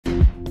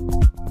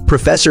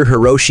Professor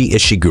Hiroshi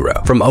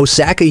Ishiguro from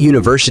Osaka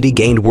University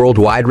gained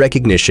worldwide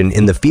recognition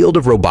in the field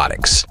of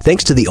robotics,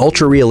 thanks to the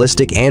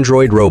ultra-realistic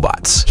android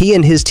robots he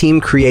and his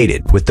team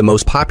created, with the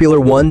most popular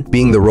one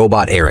being the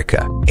robot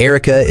Erica.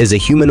 Erica is a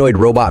humanoid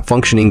robot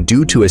functioning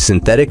due to a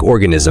synthetic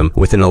organism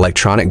with an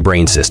electronic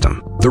brain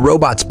system. The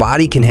robot's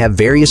body can have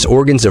various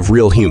organs of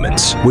real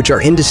humans, which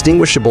are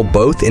indistinguishable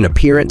both in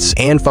appearance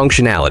and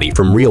functionality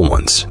from real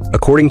ones.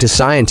 According to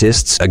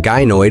scientists, a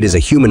gynoid is a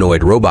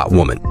humanoid robot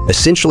woman,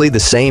 essentially the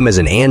same as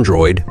an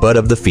android, but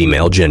of the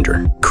female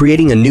gender.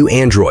 Creating a new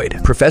android,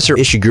 Professor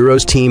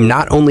Ishiguro's team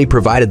not only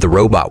provided the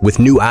robot with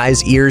new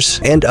eyes, ears,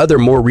 and other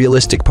more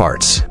realistic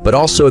parts, but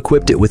also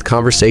equipped it with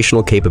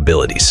conversational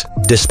capabilities.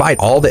 Despite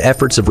all the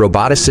efforts of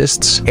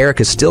roboticists,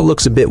 Erica still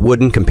looks a bit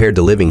wooden compared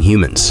to living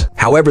humans.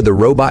 However, the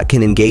robot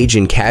can engage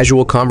in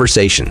casual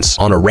conversations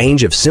on a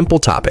range of simple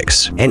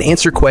topics and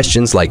answer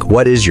questions like,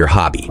 "What is your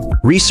hobby?"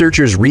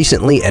 Researchers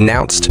recently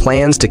announced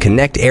plans to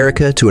connect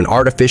Erica to an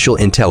artificial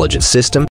intelligence system